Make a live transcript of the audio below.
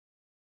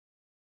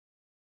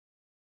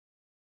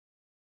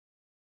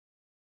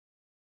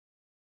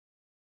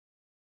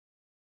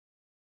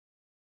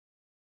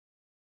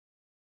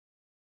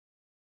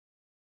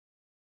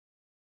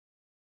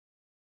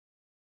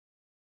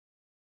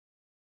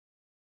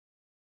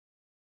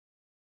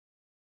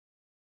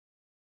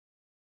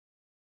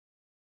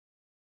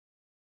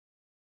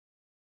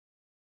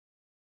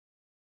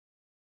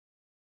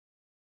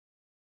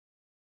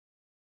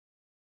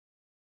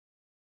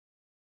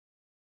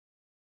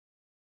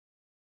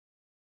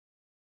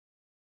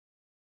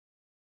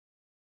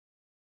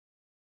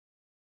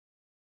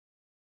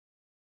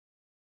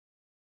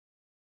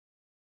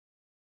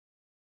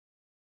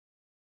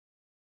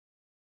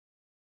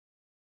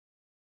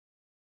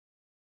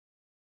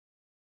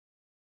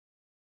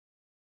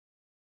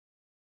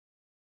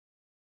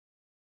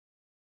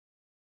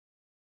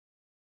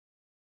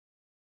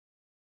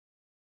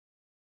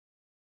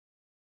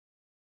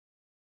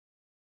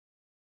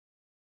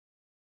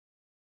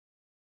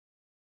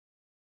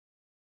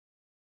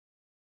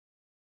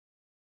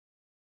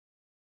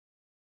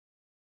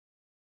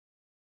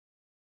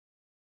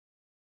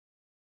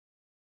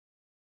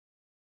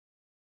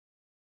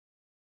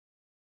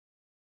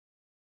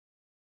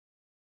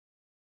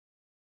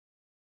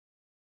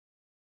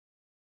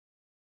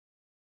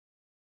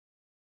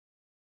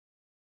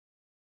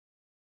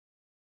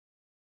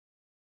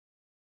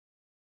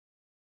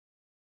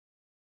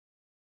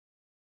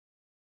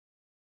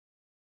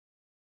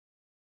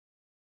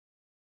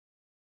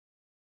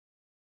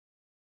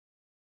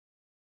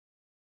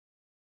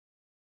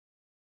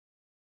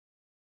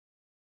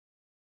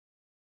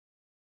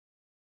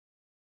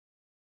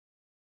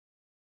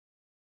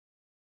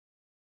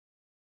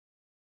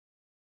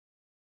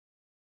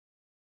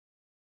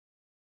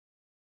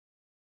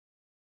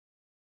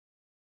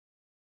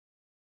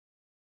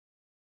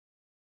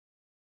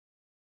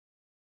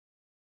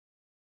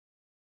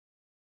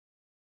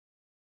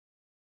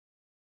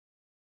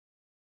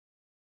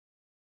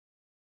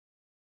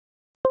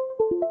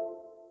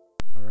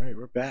Alright,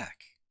 we're back.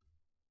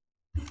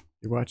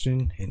 You're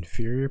watching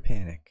Inferior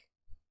Panic.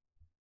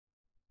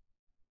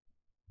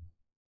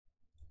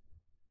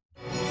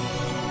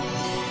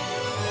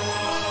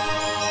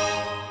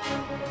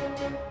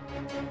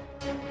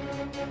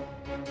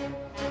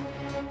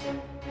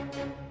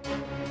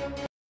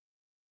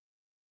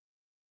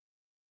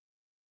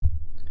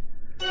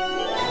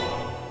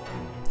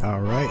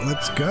 Alright,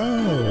 let's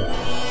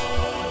go!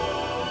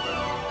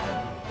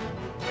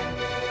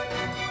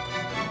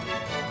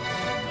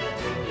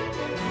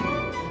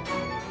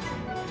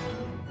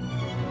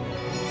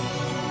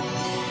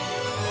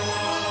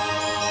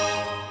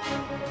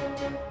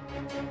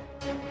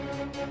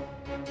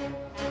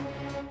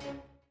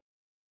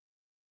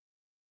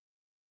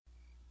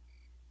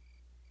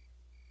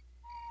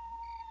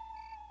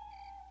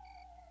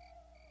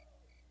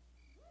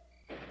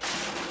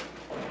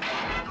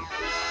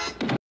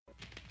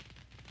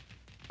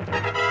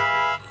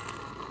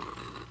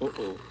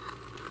 Uh-oh.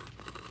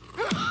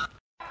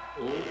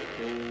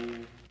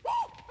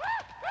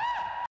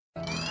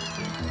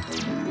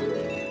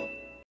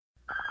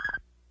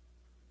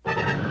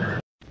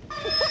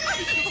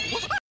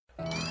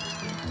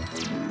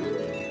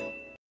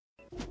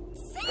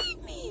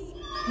 Save me!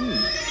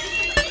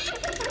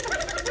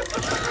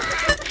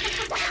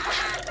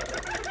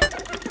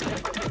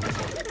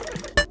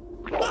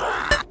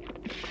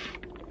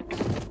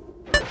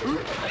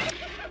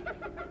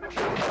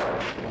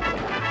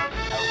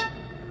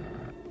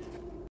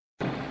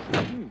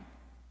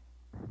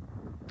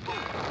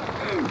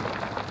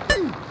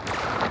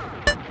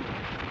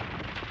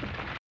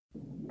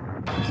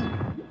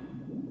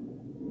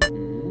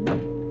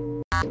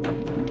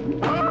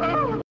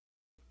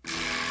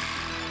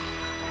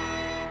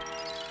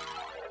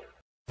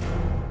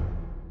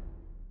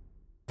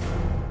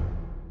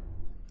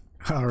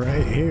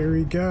 Alright, here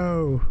we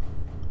go.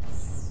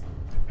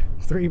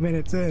 3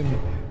 minutes in.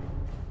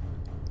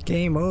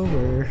 Game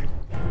over.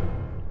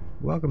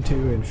 Welcome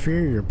to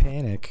Inferior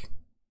Panic.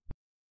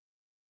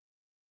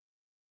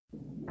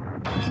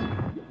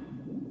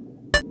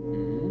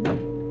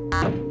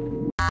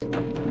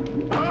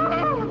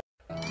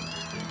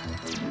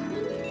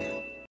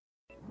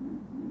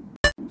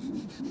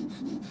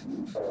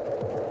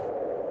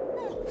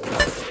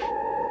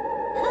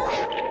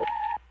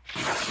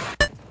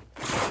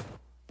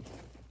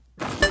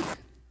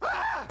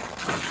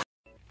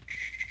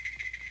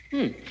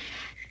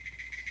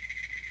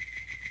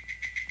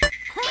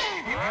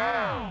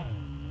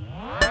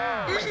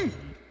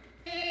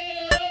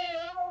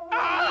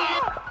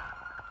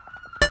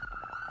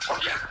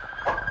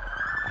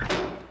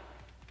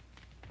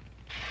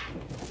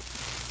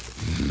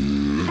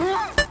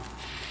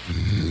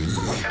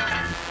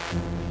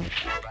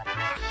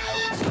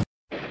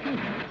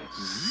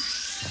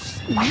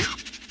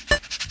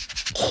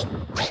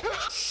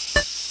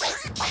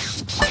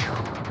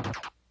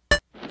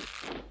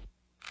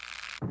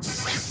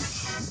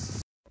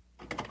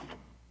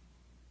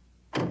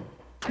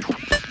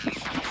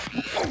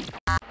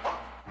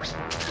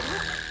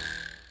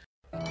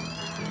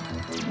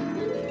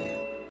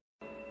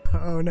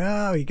 Oh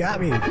no, he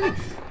got me!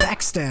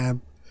 Backstab!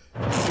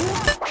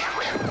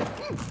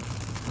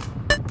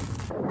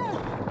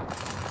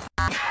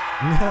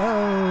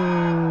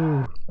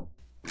 No!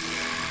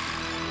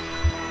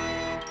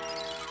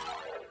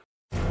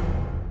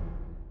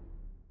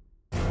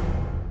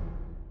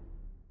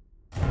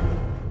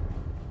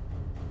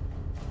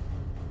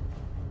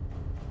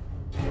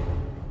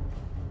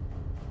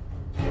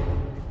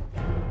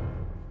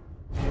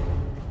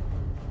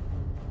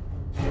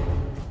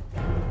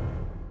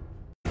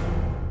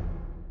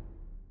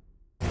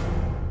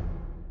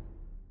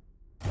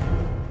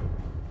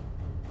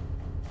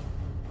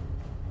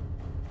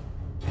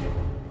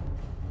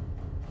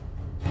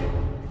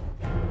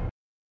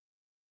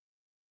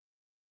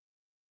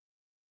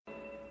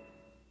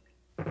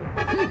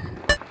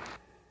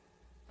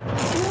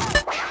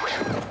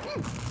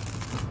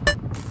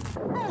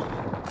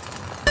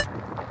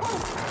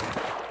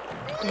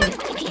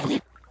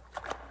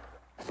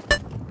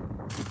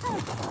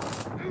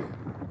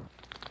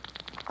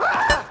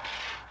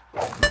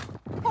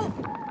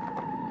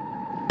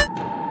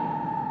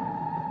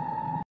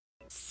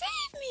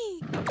 Save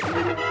me!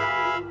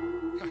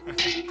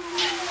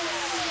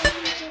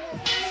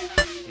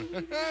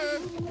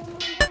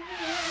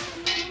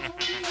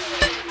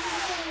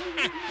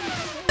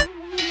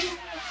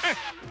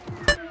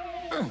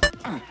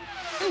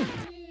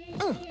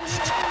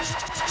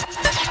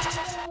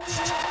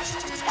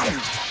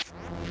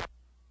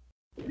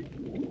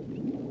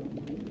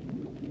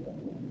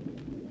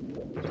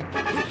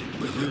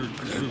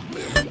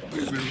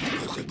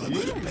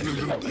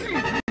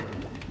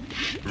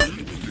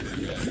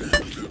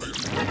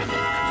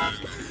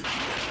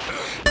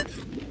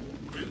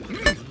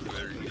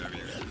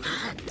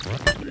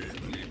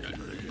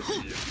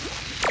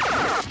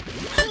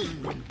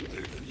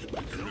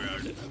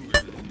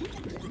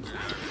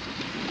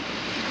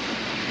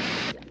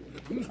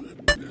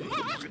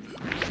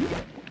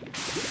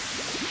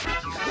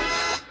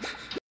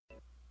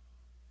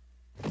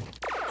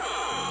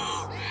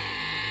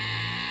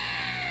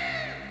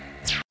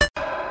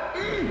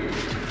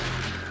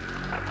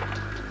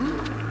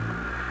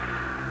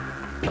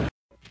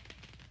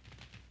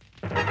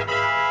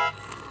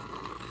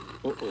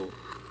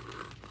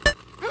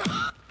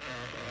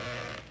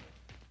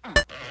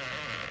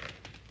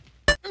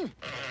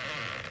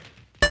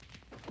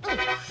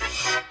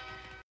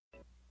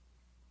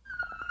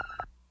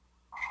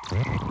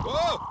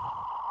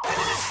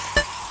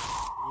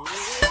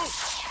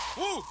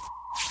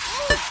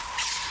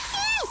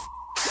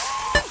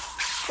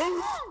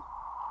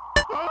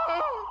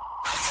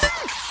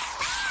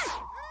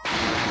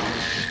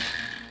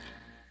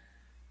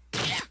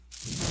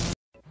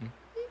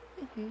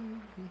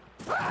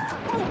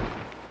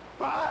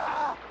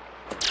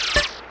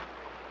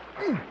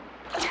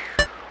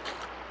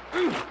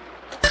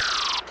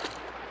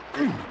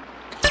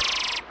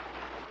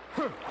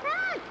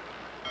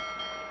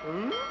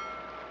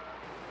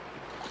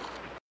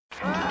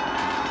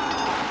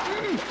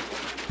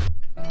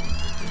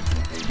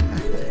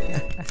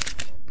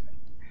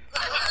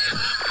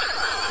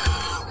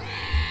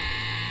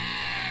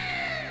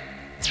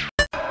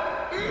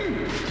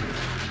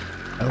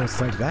 Oh,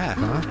 it's like that,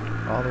 huh?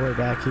 All the way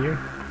back here?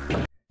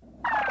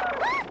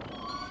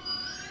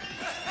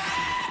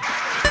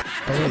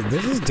 Oh wait,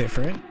 this is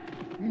different.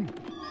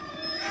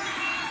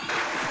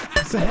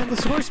 It's the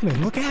Headless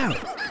Horseman, look out!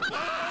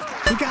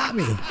 He got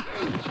me!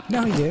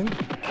 No, he didn't.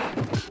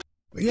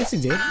 Yes,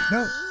 he did.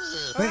 No.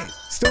 Wait,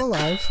 still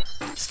alive.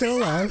 Still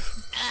alive.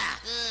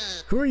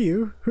 Who are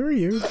you? Who are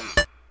you?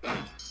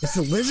 It's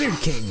the Lizard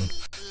King.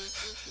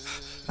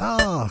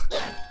 Oh.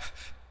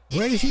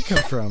 Where did he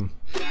come from?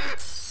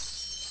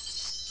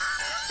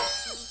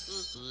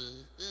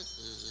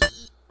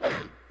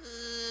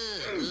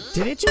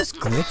 Did it just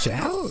glitch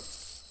out?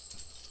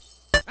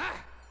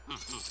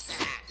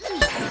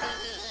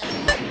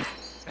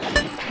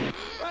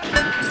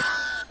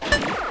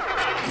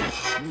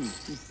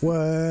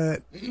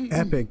 What?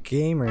 Epic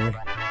gamer.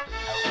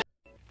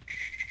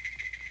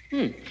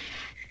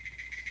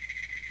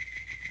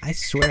 I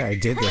swear I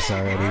did this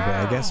already, but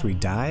I guess we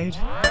died?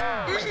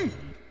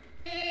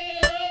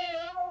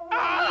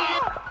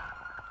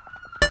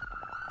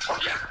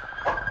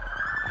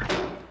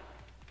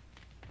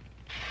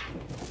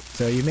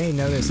 So you may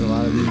notice a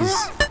lot of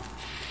these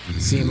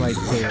seem like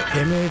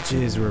the image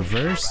is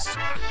reversed,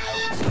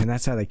 and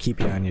that's how they keep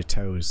you on your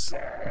toes.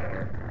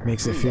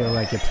 Makes it feel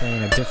like you're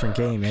playing a different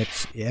game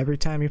every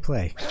time you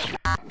play.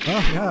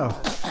 Oh no!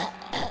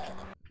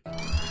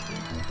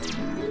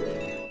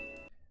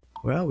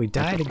 Well, we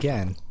died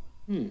again.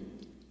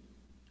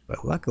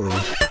 But luckily,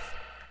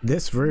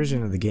 this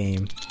version of the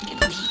game,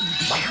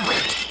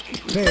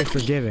 very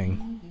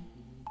forgiving.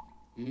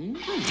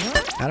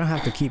 I don't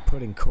have to keep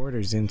putting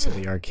quarters into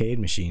the arcade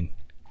machine.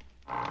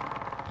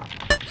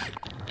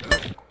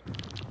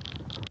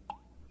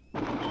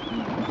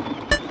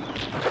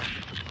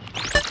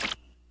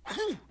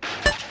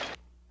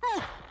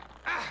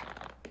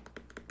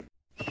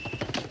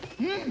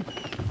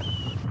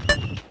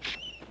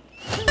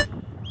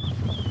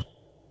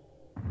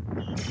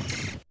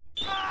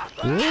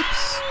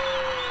 Whoops!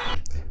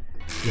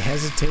 You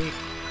hesitate,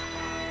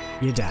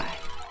 you die.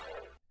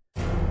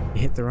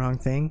 You hit the wrong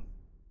thing,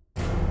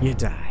 you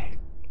die.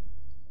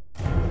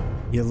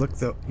 You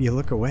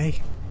look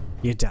away,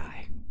 you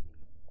die.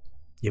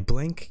 You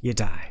blink, you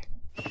die.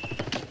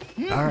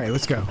 Alright,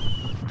 let's go.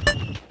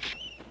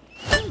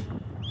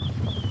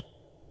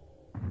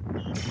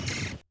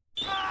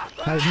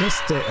 I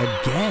missed it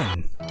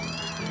again.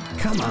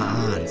 Come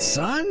on,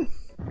 son.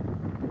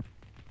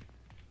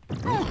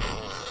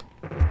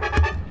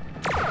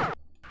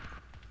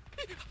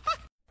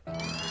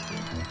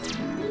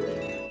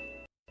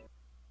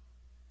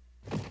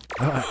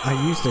 I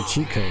used a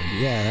cheat code.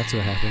 Yeah, that's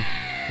what happened.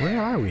 Where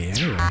are we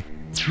anyway?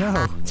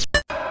 No.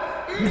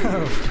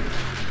 No.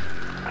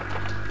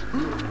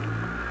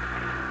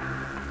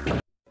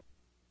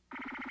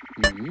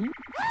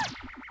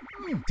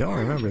 Don't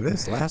remember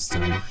this last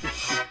time.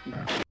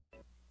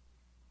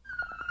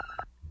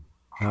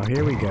 Oh,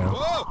 here we go.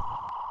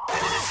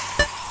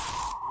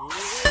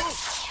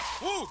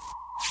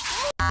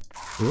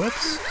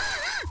 Whoops.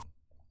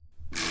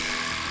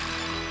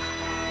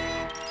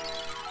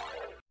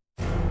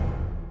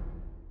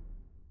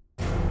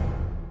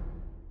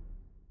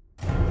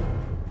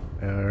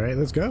 Alright,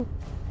 let's go.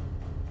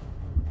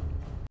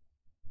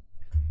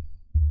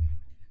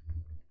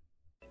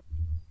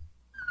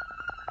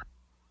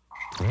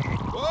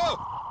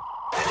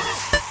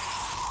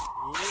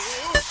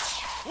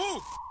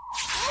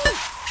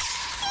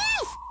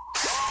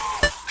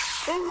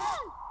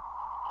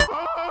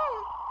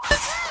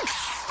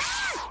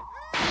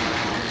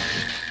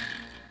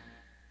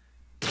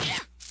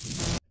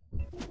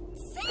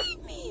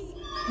 Save me!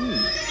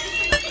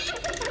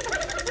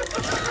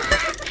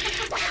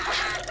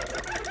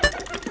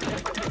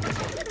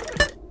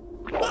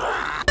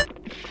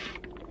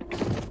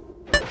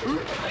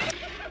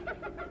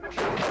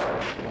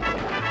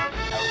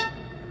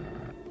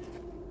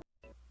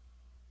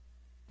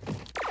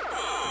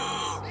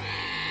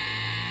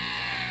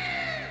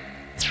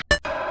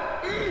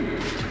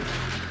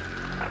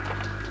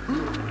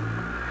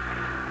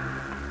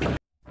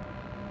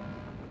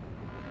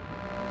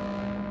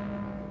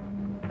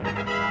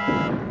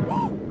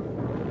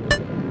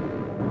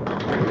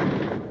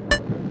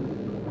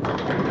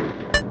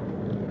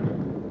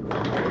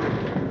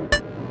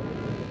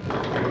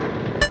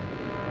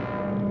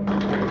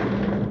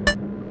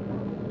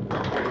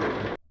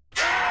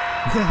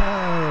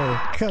 No!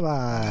 Come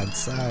on,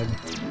 son.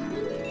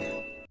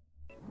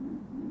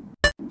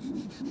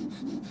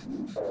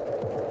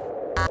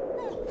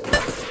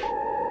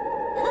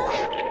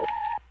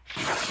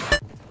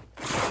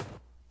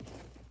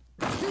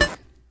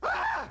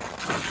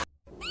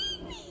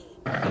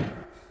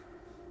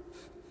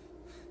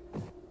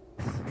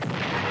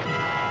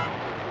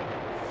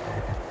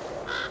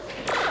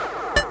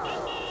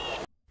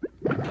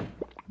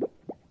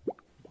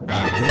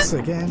 This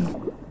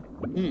again?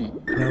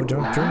 No,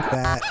 don't drink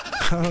that.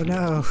 Oh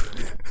no.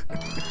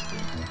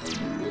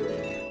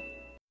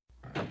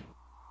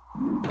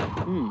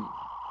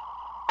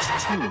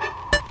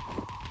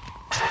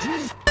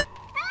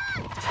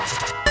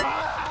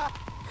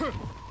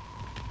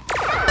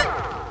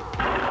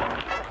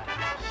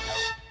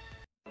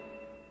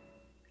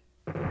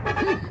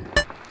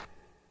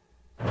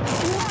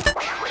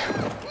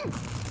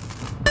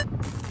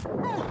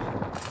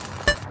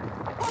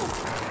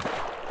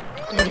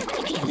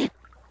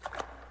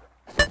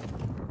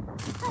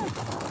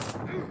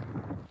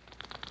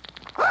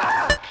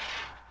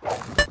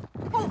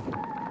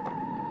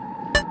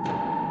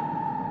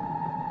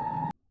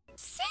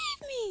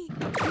 Save me!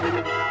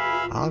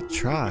 I'll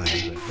try,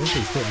 but this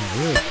is getting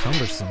really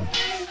cumbersome.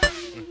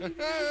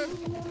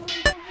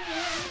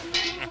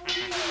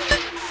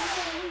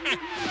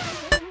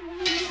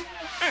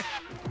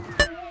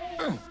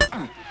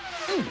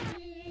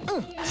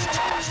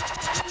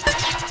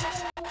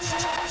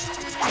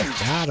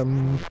 Got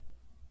him.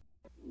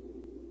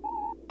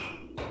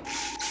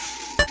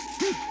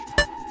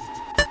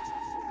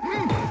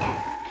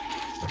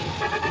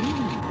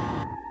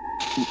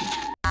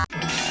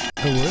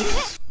 Oh,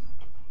 whoops.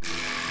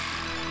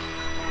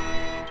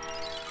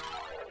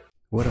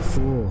 What a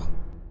fool.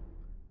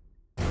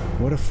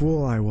 What a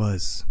fool I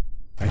was.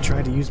 I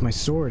tried to use my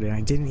sword and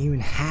I didn't even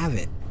have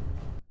it.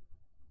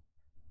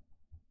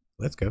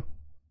 Let's go.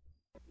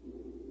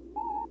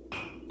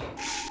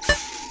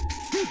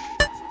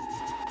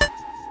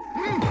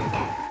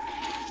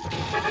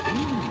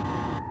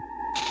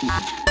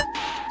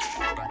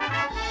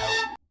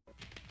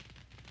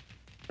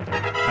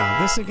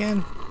 This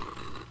again?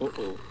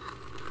 Uh-oh.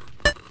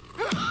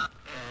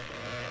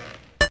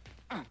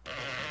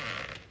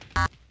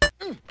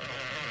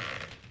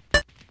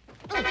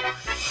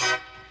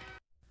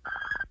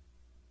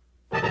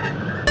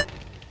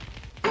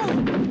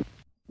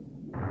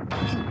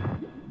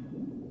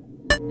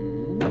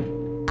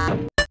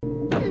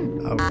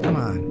 Oh, come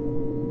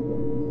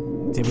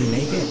on. Did we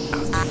make it?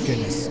 Oh, thank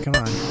goodness. Come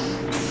on.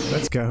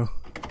 Let's go.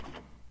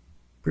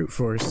 Brute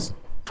force.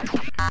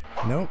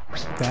 Nope.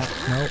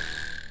 Nope.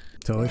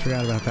 Totally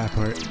forgot about that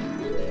part.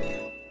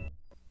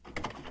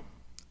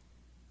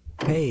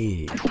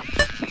 Hey.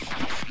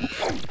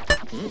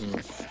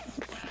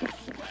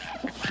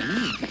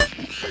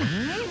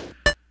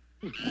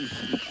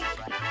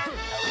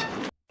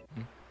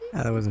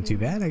 Oh, that wasn't too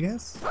bad, I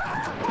guess.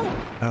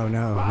 Oh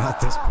no,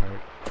 not this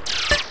part.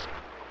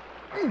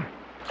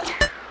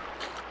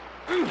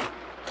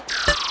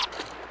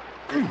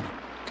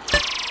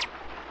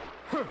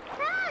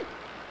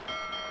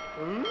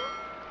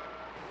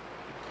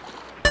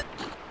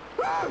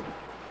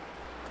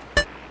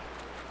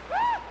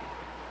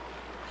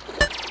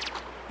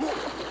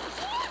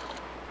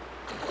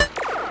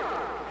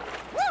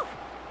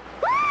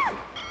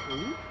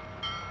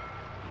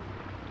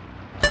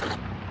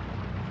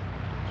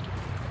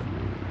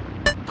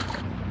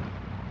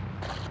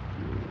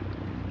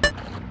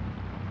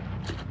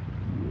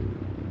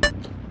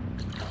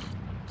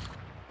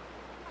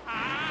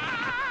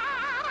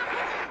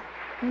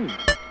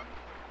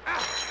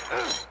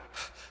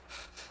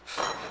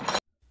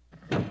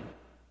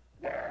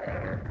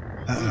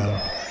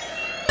 Uh-oh.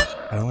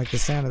 I don't like the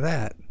sound of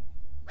that.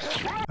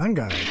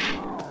 Unguard.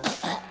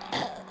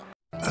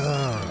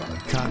 Oh,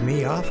 it caught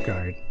me off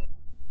guard.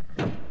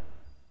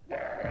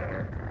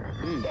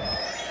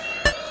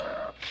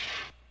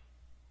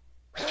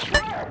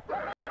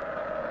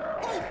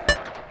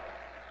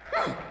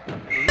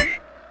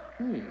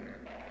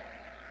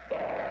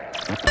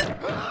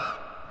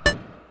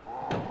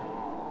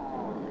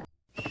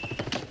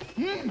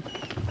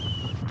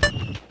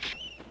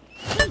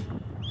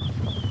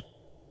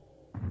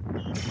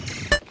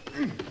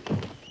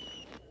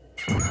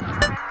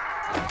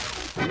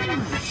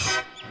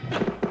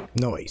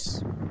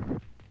 Noise.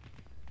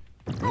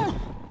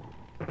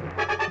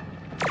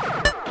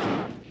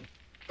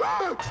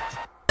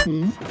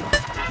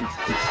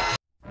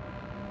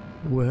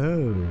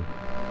 Whoa.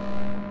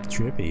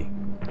 Trippy.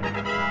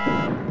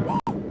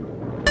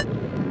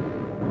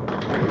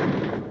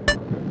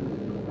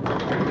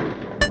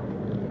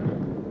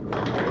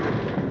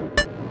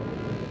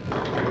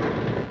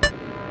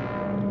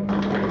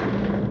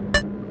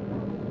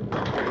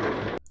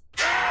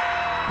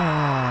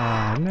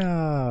 Ah,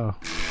 no.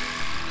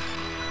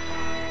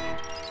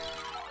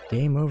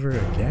 Game over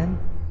again?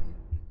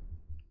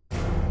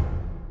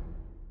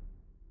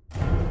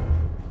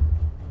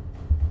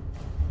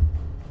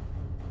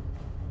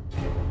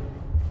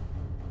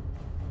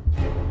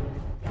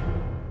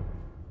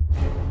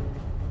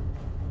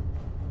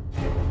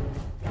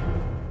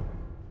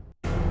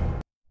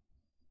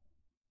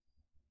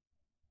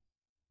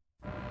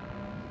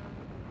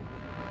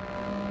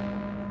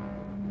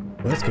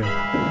 Let's go.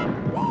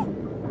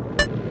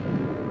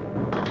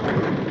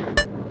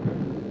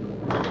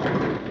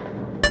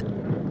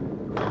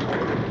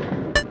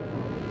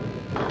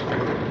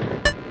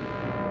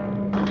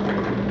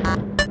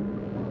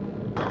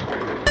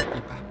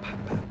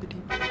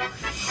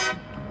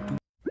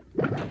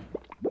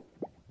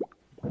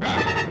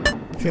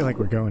 feel like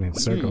we're going in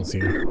circles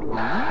here.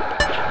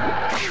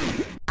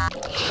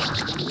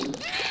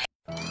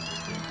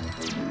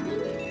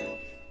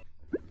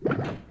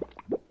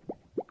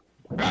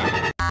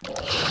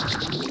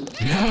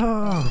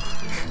 No!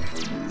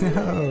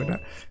 No, no.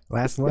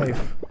 Last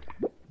life.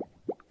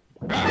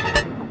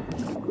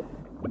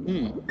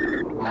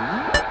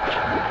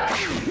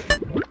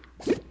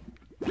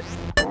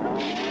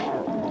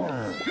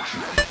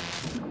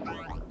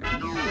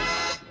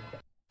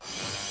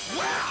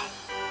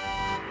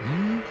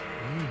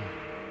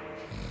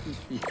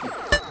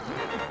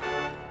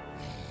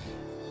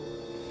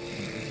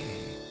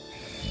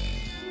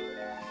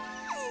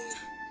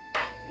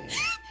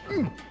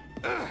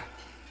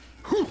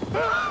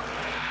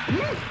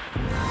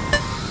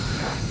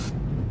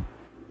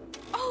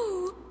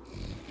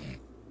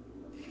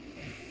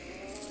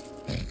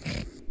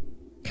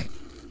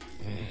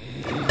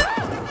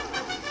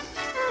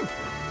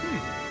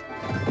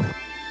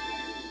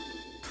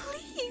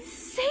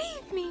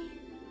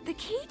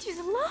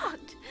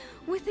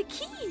 With a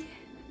key.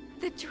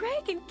 The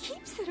dragon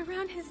keeps it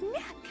around his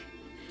neck.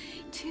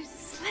 To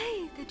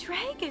slay the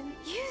dragon,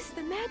 use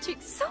the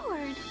magic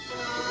sword.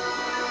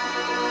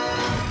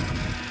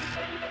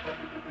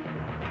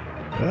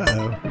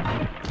 Uh-oh.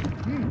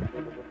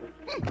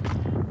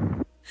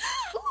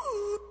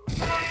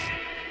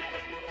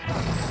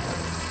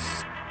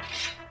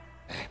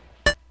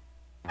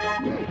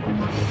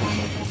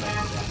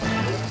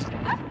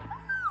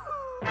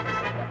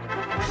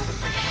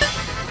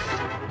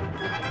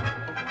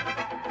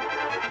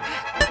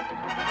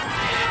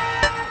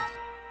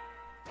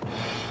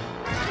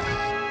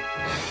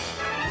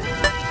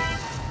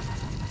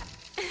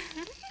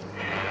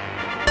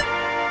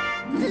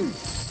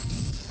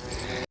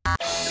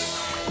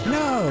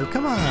 No,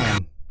 come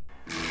on.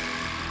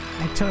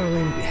 I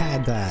totally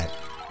had that.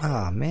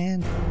 Oh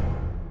man.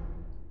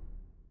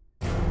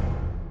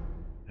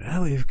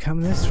 Well, we've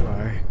come this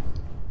far.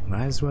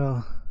 Might as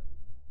well.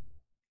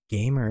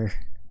 Gamer.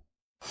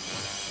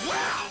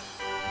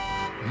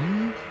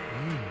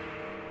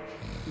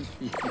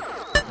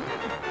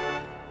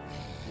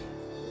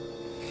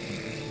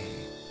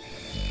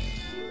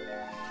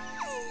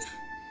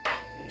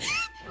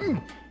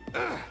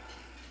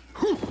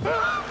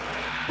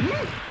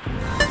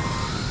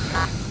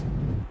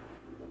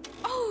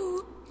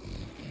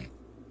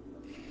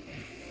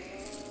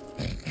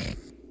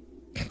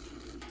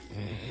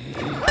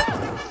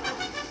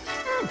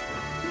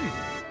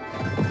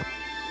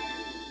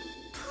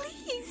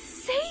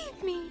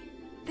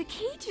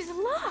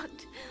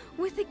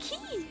 With a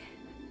key.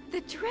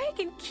 The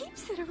dragon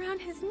keeps it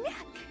around his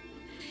neck.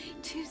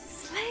 To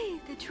slay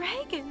the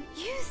dragon,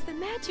 use the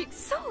magic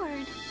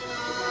sword.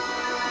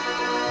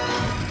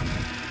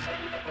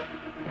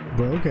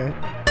 Well, okay.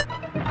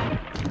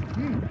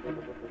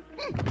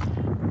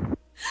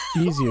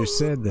 Easier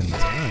said than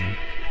done.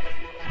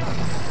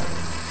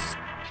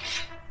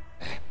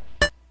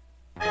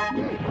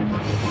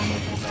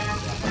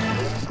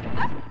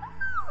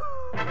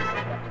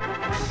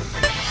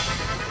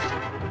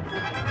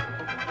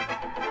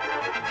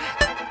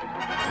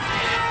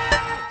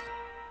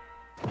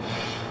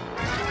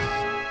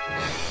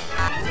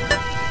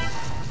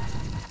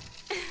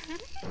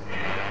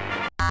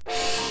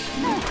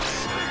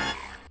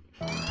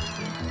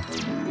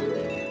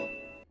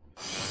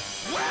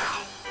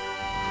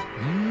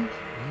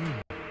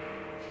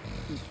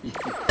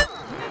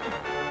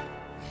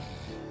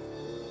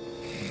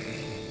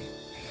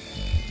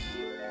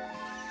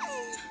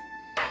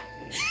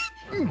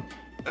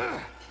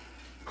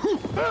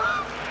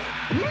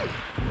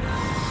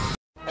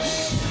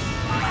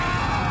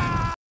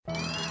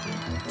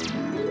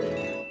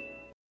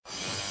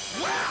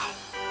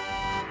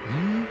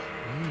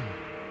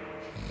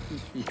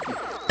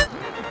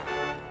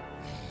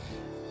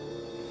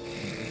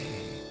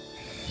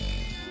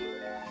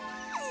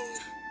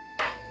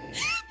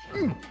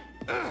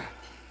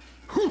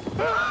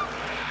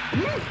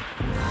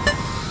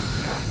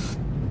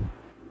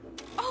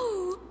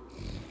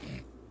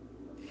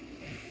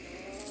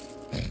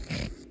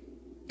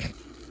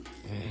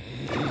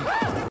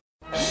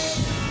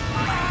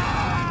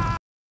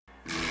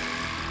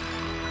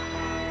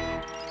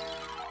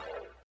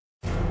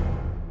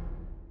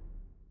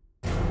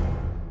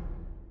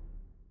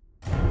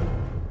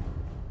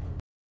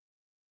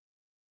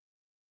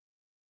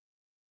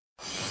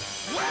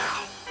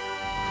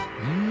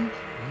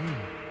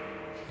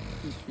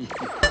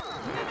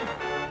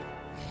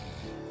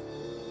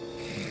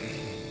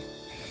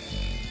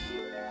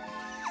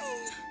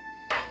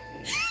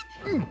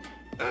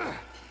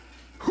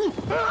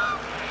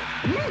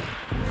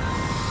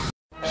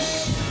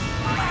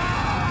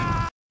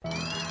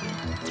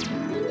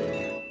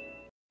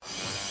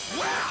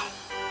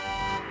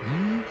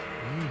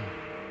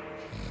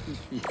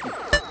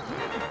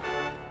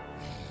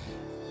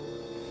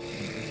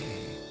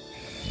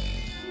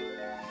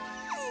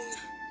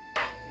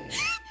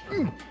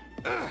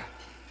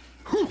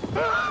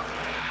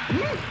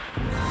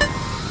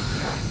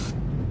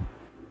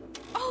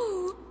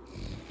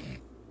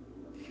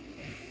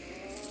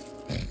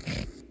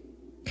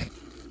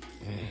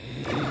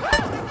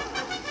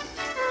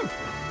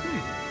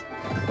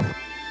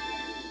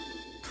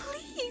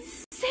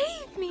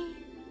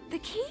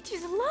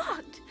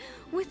 locked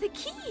with a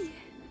key.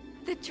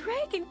 The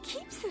dragon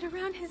keeps it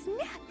around his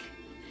neck.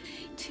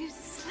 To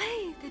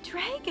slay the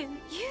dragon,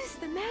 use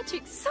the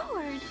magic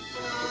sword.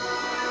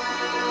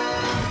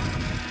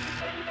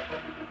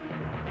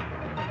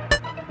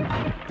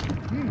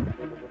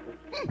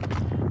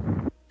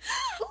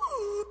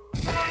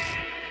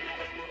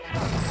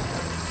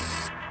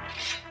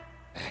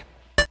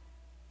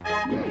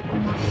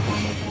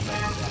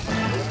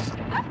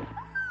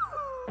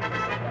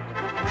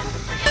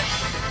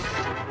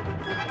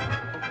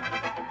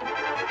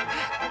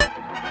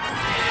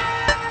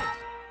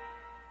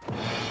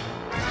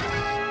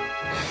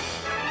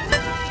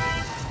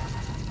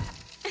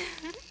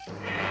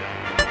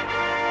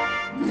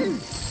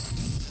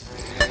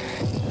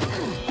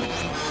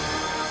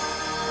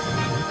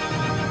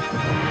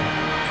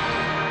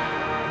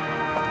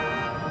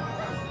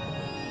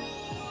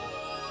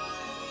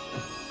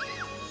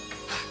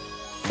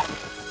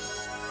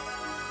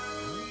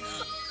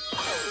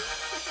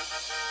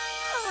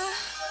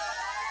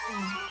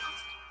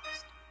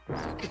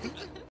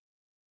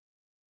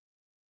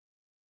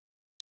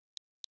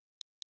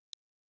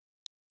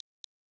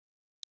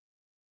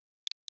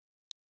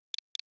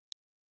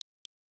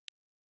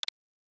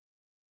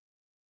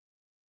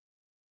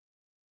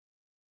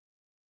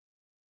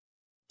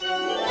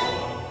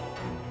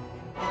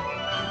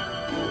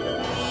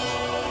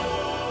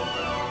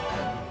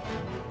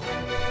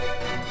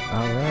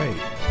 Alright,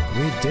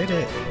 we did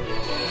it!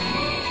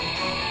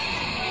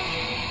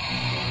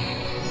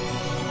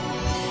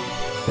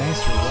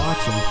 Thanks for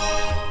watching.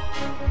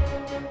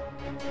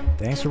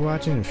 Thanks for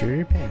watching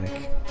Inferior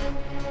Panic.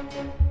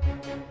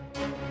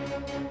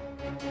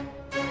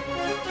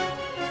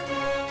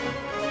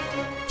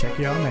 Check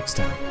y'all next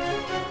time.